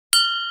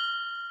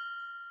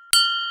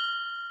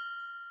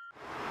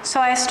So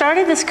I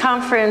started this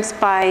conference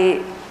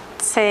by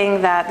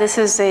saying that this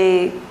is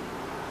a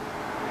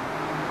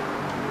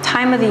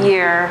time of the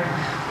year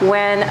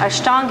when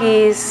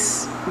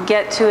Ashtangis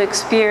get to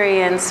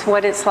experience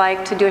what it's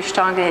like to do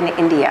Ashtanga in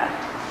India,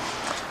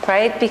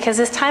 right? Because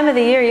this time of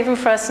the year, even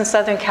for us in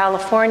Southern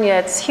California,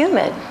 it's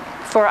humid.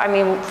 For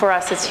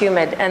us it's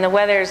humid, and the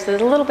weather's a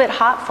little bit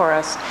hot for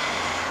us.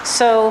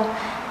 So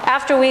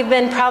after we've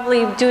been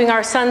probably doing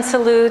our sun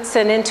salutes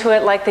and into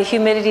it, like the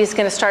humidity is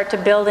going to start to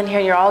build in here,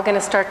 you're all going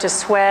to start to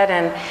sweat,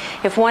 and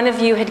if one of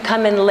you had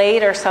come in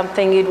late or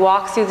something, you'd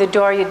walk through the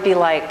door, you'd be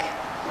like,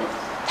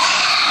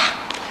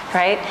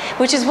 right?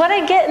 Which is what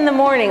I get in the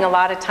morning a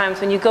lot of times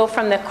when you go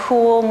from the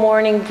cool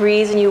morning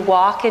breeze and you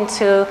walk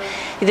into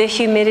the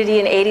humidity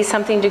and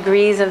 80-something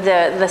degrees of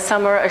the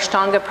summer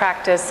Ashtanga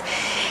practice.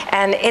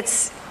 And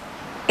it's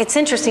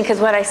interesting because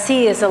what I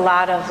see is a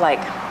lot of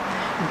like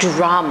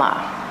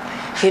drama.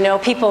 You know,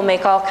 people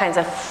make all kinds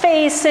of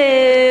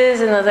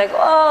faces and they're like,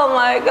 oh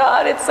my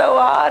God, it's so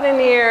hot in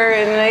here.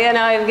 And you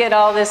know, I get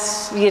all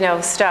this, you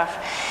know, stuff.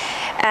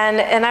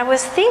 And I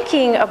was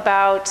thinking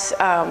about,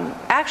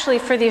 actually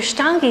for the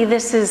Ashtangi,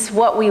 this is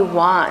what we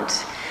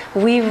want.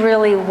 We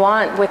really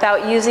want,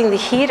 without using the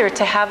heater,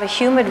 to have a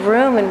humid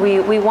room, and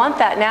we want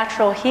that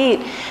natural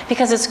heat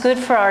because it's good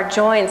for our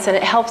joints and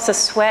it helps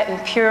us sweat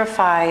and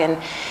purify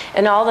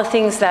and all the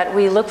things that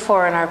we look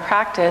for in our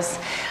practice.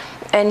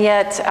 And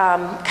yet,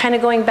 kind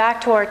of going back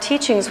to our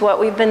teachings, what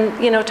we've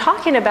been, you know,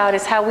 talking about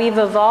is how we've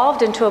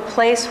evolved into a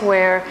place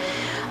where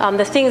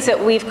the things that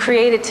we've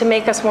created to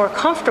make us more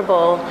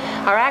comfortable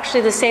are actually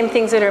the same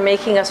things that are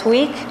making us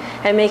weak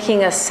and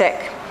making us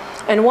sick.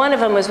 And one of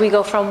them is we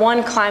go from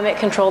one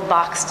climate-controlled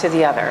box to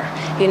the other.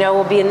 You know,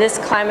 we'll be in this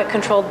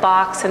climate-controlled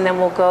box, and then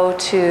we'll go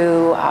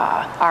to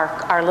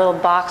our little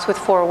box with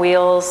 4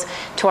 wheels,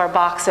 to our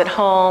box at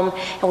home,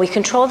 and we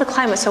control the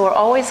climate, so we're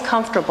always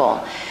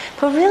comfortable.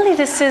 But really,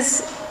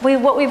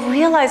 what we've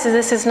realized is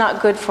this is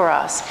not good for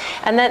us.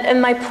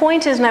 And my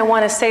point is, and I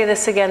want to say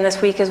this again this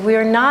week, is we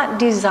are not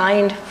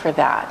designed for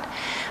that.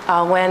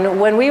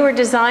 When we were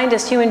designed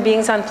as human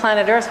beings on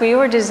planet Earth, we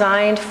were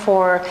designed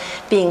for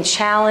being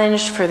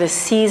challenged, for the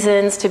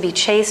seasons, to be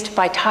chased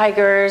by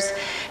tigers,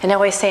 and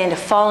always saying to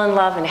fall in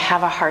love and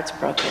have our hearts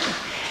broken.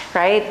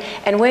 Right?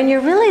 And when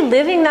you're really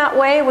living that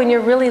way, when you're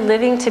really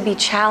living to be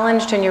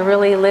challenged, and you're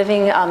really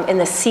living in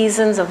the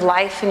seasons of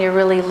life, and you're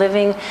really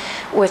living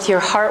with your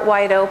heart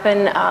wide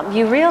open,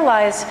 you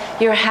realize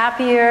you're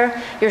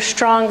happier, you're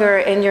stronger,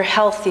 and you're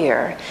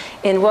healthier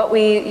in what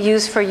we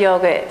use for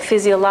yoga,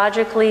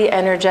 physiologically,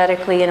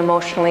 energetically, and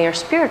emotionally or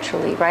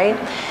spiritually, right?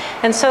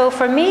 And so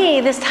for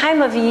me, this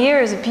time of year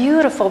is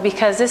beautiful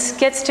because this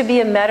gets to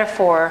be a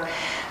metaphor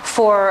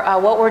for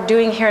what we're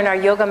doing here in our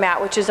yoga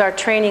mat, which is our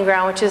training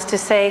ground, which is to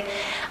say,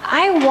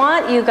 I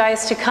want you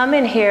guys to come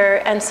in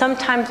here and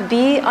sometimes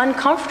be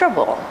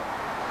uncomfortable.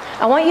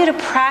 I want you to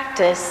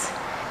practice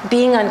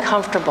being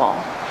uncomfortable.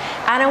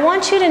 And I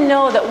want you to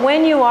know that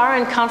when you are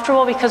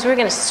uncomfortable, because we're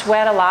going to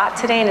sweat a lot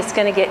today and it's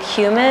going to get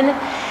humid,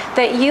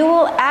 that you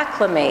will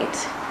acclimate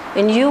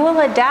and you will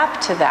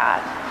adapt to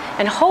that.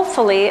 And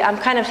hopefully, I'm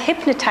kind of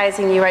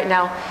hypnotizing you right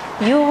now,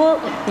 you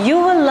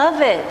will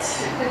love it.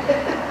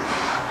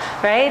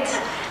 Right?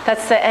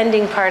 That's the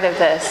ending part of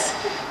this.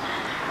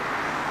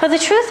 But the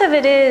truth of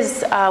it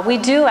is, we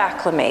do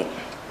acclimate,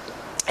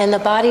 and the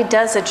body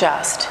does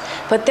adjust.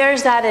 But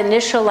there's that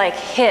initial like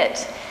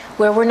hit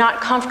where we're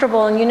not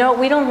comfortable, and you know,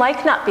 we don't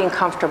like not being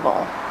comfortable.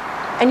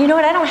 And you know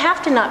what? I don't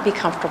have to not be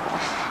comfortable,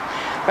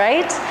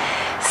 right?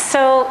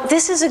 So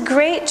this is a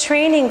great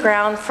training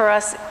ground for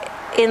us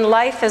in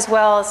life as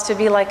well, as to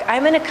be like,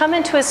 I'm going to come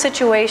into a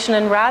situation,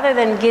 and rather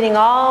than getting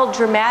all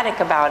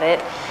dramatic about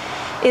it,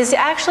 is to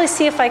actually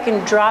see if I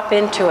can drop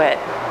into it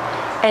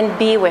and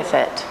be with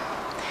it.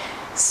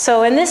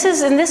 So, and this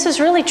is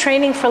really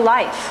training for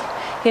life.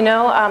 You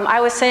know,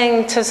 I was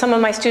saying to some of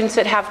my students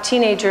that have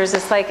teenagers,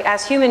 it's like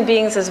as human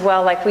beings as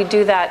well, like we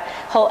do that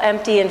whole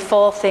empty and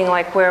full thing,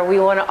 like where we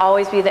want to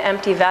always be the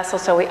empty vessel,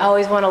 so we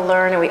always want to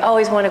learn and we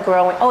always want to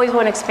grow and we always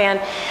want to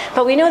expand.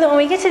 But we know that when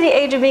we get to the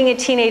age of being a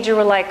teenager,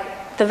 we're like,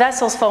 the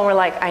vessel's full, and we're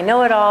like, I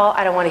know it all,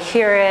 I don't want to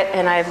hear it,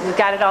 and I've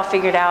got it all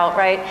figured out,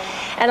 right?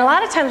 And a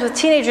lot of times with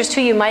teenagers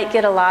too, you might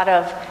get a lot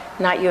of,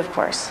 not you of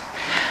course,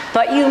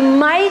 but you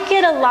might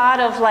get a lot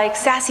of like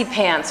sassy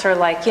pants, or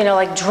like, you know,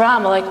 like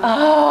drama, like,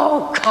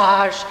 oh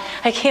gosh,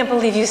 I can't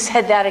believe you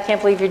said that, I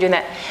can't believe you're doing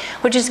that.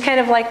 Which is kind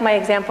of like my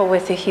example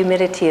with the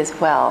humidity as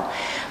well.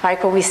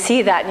 Like when we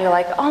see that and you're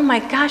like, oh my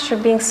gosh,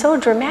 you're being so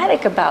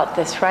dramatic about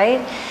this,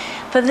 right?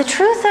 But the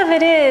truth of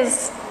it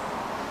is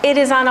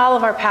on all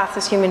of our paths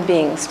as human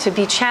beings to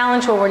be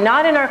challenged where we're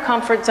not in our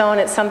comfort zone.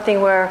 It's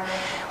something where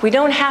we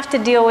don't have to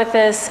deal with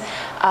this,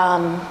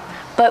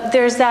 but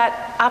there's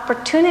that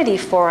opportunity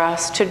for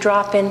us to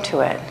drop into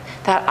it,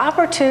 that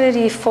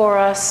opportunity for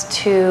us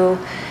to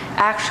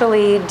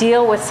actually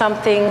deal with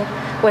something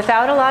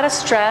without a lot of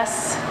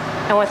stress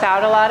and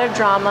without a lot of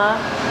drama,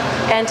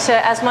 and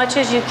to, as much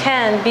as you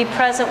can, be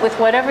present with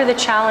whatever the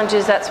challenge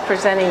is that's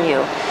presenting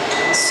you.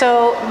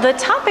 So the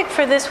topic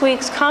for this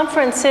week's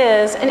conference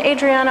is, and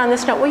Adriana, on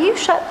this note, will you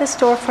shut this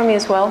door for me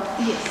as well?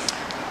 Yes.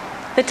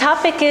 The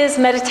topic is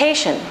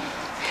meditation.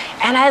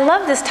 And I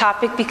love this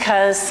topic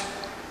because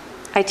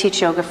I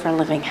teach yoga for a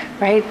living,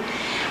 right?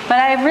 But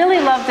I really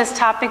love this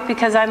topic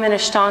because I'm an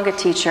Ashtanga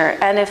teacher.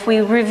 And if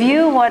we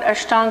review what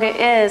Ashtanga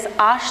is,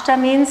 Ashta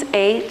means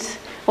 8.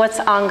 What's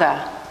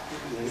Anga?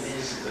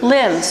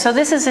 Limbs. So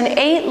this is an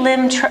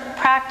 8-limb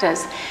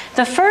practice.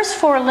 The first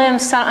 4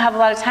 limbs, I don't have a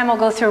lot of time, I'll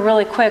go through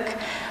really quick.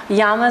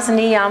 Yamas,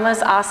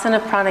 niyamas, asana,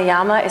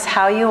 pranayama is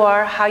how you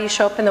are, how you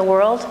show up in the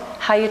world,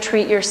 how you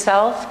treat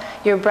yourself,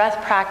 your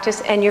breath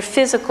practice, and your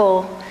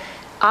physical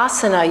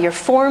asana, your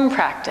form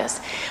practice.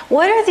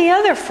 What are the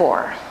other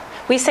 4?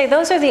 We say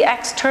those are the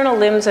external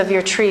limbs of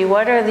your tree.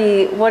 What are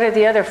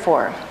the other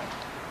 4?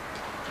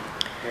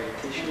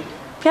 Meditation.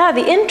 Yeah,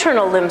 the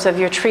internal limbs of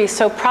your tree.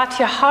 So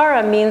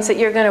pratyahara means that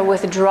you're going to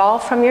withdraw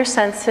from your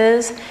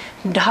senses.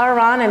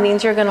 Dharana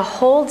means you're going to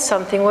hold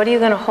something. What are you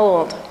going to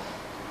hold?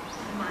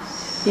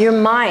 Your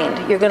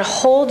mind. You're going to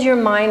hold your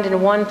mind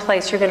in one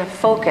place. You're going to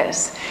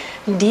focus.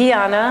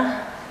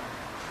 Dhyana,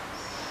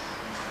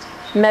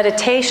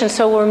 meditation.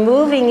 So we're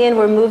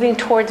moving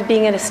towards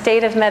being in a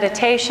state of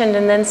meditation,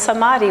 and then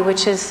samadhi,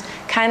 which is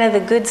kind of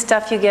the good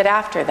stuff you get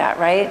after that,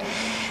 right?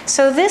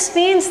 So this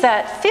means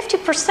that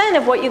 50%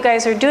 of what you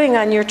guys are doing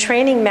on your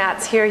training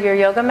mats here, your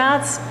yoga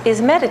mats,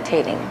 is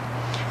meditating.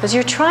 Because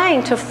you're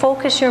trying to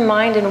focus your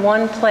mind in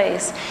one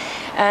place.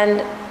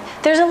 And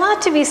there's a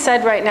lot to be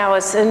said right now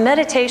as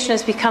meditation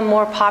has become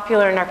more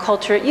popular in our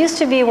culture. It used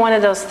to be one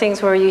of those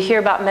things where you hear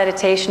about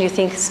meditation, you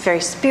think it's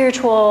very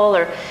spiritual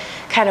or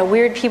kind of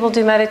weird people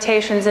do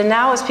meditations, and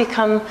now it's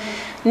become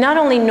not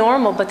only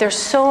normal, but there's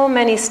so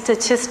many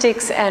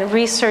statistics and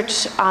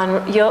research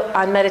on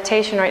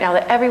meditation right now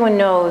that everyone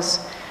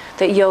knows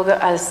that yoga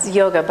is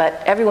yoga,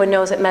 but everyone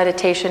knows that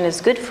meditation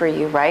is good for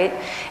you, right?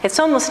 It's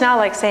almost now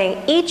like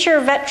saying, eat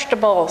your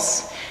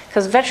vegetables,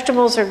 because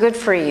vegetables are good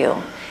for you.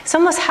 It's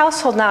almost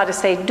household now to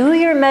say, do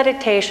your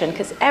meditation,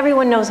 because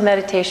everyone knows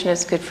meditation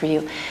is good for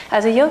you.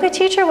 As a yoga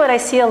teacher, what I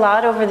see a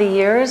lot over the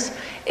years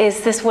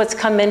is this what's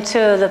come into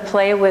the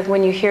play with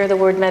when you hear the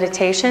word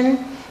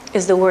meditation,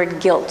 is the word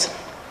guilt,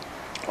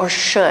 or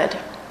should.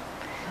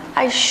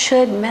 I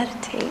should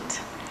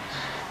meditate,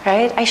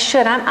 right? I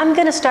should. I'm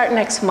going to start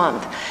next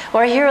month.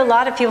 Or I hear a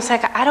lot of people say,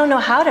 I don't know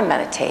how to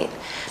meditate.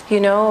 You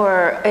know,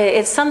 or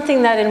it's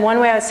something that in one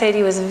way I would say to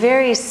you is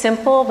very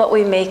simple, but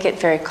we make it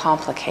very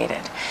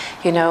complicated,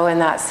 you know, in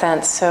that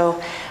sense.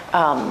 So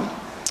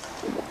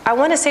I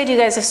want to say to you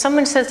guys, if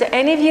someone says to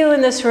any of you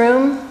in this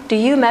room, do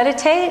you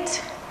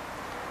meditate?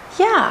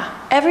 Yeah,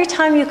 every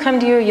time you come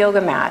to your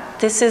yoga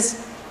mat, this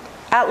is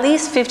at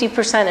least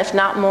 50%, if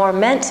not more,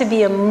 meant to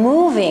be a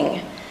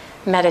moving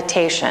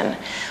meditation,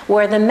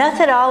 where the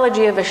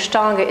methodology of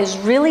Ashtanga is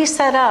really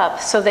set up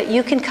so that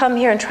you can come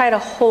here and try to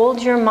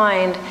hold your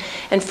mind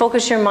and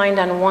focus your mind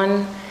on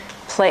one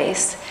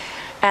place.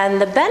 And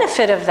the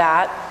benefit of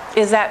that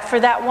is that for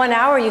that 1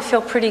 hour you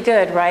feel pretty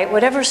good, right?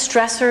 Whatever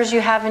stressors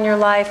you have in your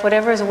life,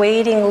 whatever is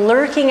waiting,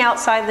 lurking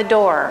outside the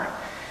door,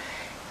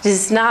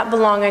 does not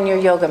belong on your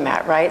yoga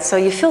mat, right? So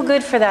you feel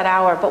good for that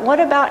hour, but what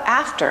about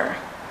after?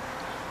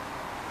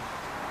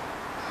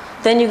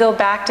 Then you go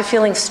back to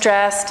feeling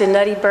stressed and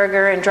nutty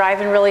burger and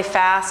driving really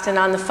fast and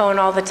on the phone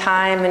all the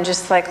time and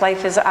just like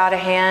life is out of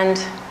hand.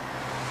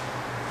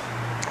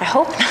 I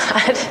hope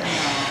not.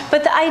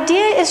 But the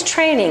idea is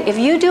training. If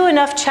you do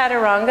enough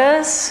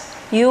chaturangas,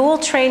 you will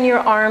train your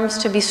arms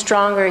to be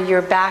stronger,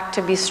 your back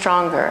to be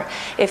stronger.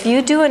 If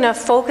you do enough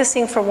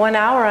focusing for 1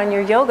 hour on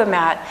your yoga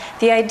mat,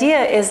 the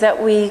idea is that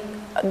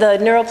the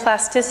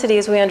neuroplasticity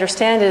as we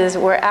understand it is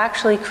we're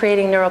actually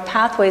creating neural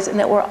pathways, and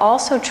that we're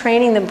also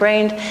training the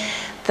brain,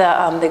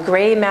 the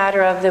gray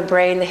matter of the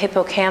brain, the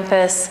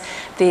hippocampus,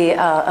 the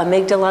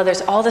amygdala.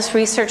 There's all this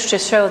research to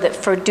show that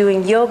for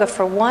doing yoga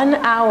for 1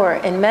 hour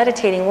and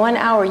meditating 1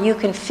 hour, you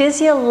can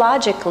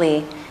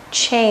physiologically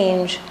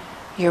change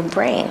your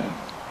brain.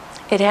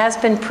 It has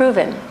been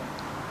proven.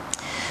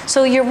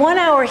 So your 1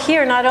 hour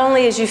here, not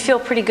only is you feel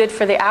pretty good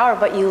for the hour,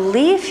 but you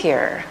leave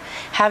here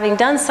having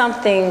done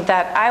something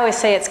that I always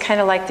say it's kind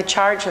of like the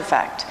charge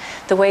effect.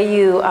 The way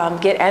you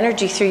get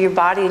energy through your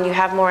body, and you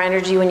have more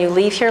energy when you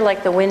leave here,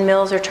 like the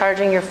windmills are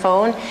charging your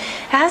phone. It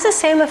has the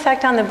same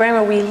effect on the brain,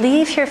 where we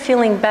leave here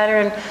feeling better,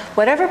 and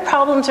whatever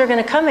problems are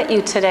going to come at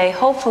you today,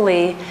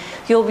 hopefully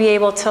you'll be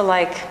able to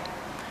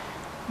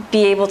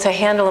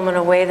handle them in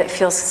a way that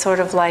feels sort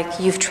of like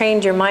you've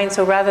trained your mind.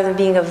 So rather than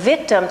being a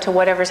victim to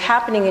whatever's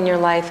happening in your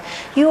life,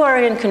 you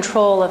are in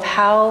control of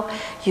how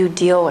you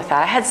deal with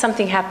that. I had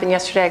something happen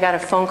yesterday. I got a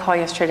phone call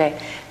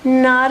yesterday.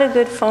 Not a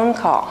good phone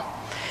call.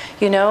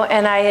 You know,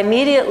 and I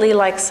immediately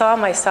saw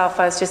myself.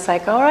 I was just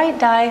like, all right,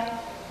 Di,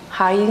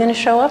 how are you going to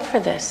show up for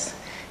this?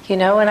 You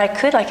know, and I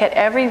could, had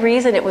every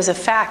reason, it was a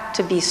fact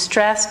to be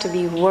stressed, to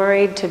be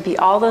worried, to be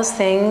all those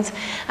things.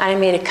 And I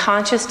made a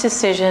conscious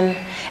decision.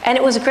 And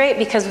it was great,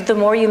 because the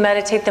more you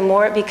meditate, the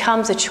more it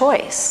becomes a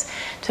choice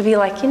to be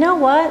like, you know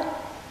what?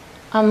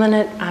 I'm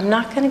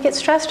not going to get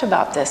stressed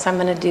about this. I'm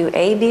going to do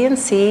A, B, and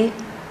C.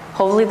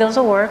 Hopefully those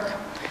will work.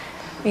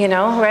 you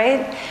know,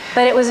 right?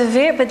 But it was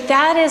but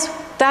that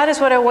is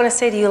what I want to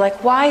say to you.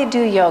 Like, why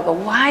do yoga?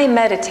 Why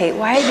meditate?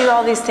 Why do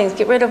all these things?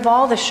 Get rid of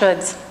all the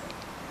shoulds.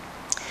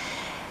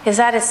 Is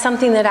that it's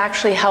something that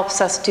actually helps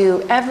us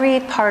do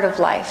every part of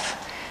life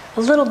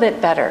a little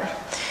bit better.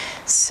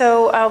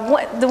 So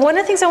one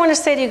of the things I want to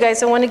say to you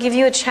guys, I want to give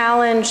you a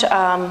challenge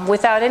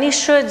without any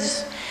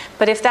shoulds,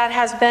 but if that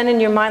has been in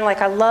your mind,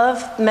 like I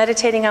love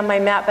meditating on my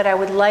mat, but I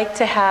would like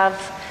to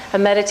have a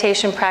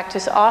meditation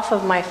practice off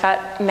of my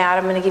mat.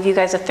 I'm going to give you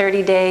guys a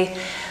 30-day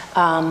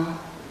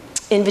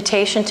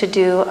invitation to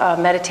do a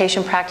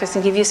meditation practice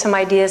and give you some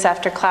ideas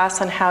after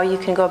class on how you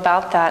can go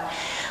about that.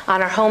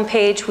 On our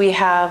homepage, we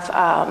have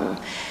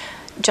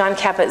John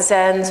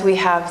Kabat-Zinn's, we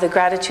have the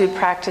gratitude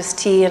practice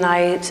T and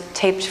I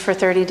taped for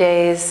 30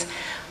 days,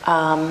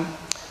 the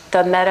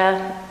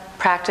metta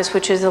practice,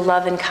 which is a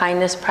love and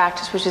kindness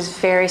practice, which is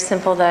very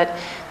simple that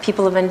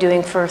people have been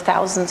doing for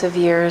thousands of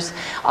years.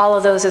 All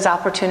of those as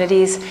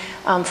opportunities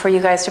for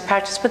you guys to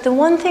practice. But the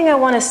one thing I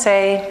want to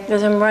say,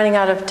 because I'm running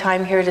out of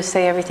time here to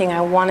say everything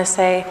I want to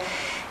say,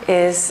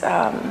 is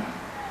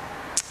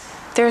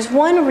there's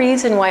one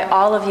reason why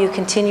all of you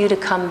continue to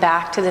come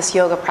back to this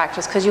yoga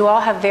practice, because you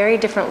all have very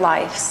different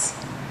lives.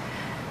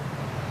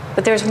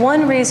 But there's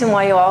one reason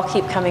why you all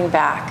keep coming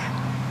back.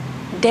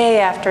 Day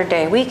after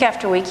day, week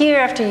after week, year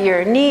after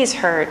year, knees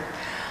hurt,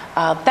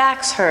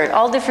 backs hurt,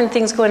 all different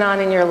things going on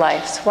in your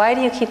lives. Why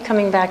do you keep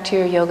coming back to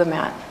your yoga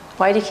mat?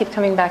 Why do you keep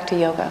coming back to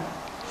yoga?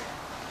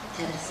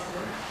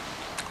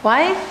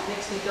 Why? It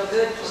makes me feel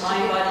good for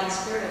mind, body, and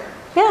spirit.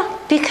 Yeah,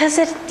 because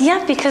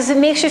it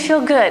makes you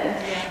feel good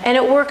and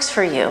it works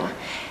for you.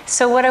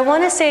 So what I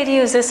want to say to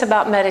you is this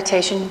about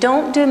meditation.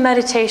 Don't do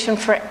meditation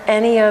for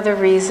any other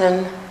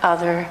reason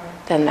other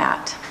than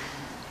that.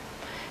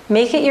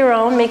 Make it your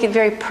own, make it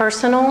very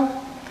personal,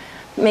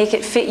 make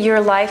it fit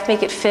your life,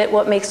 make it fit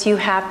what makes you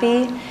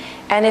happy.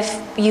 And if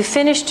you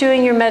finish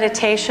doing your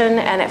meditation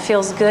and it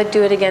feels good,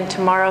 do it again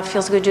tomorrow.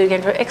 Feels good, do it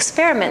again.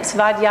 Experiment,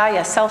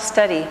 svadhyaya,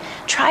 self-study.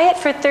 Try it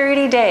for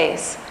 30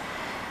 days.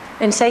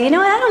 And say, you know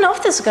what, I don't know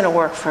if this is going to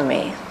work for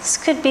me. This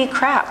could be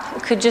crap.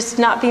 It could just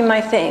not be my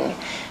thing.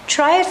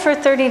 Try it for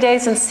 30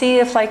 days and see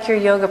if, like your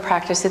yoga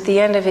practice, at the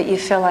end of it, you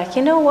feel like,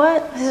 you know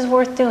what, this is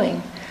worth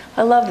doing.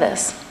 I love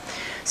this.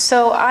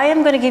 So I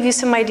am going to give you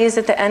some ideas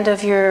at the end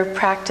of your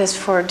practice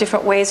for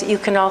different ways that you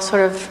can all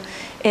sort of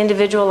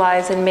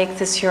individualize and make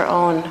this your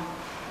own.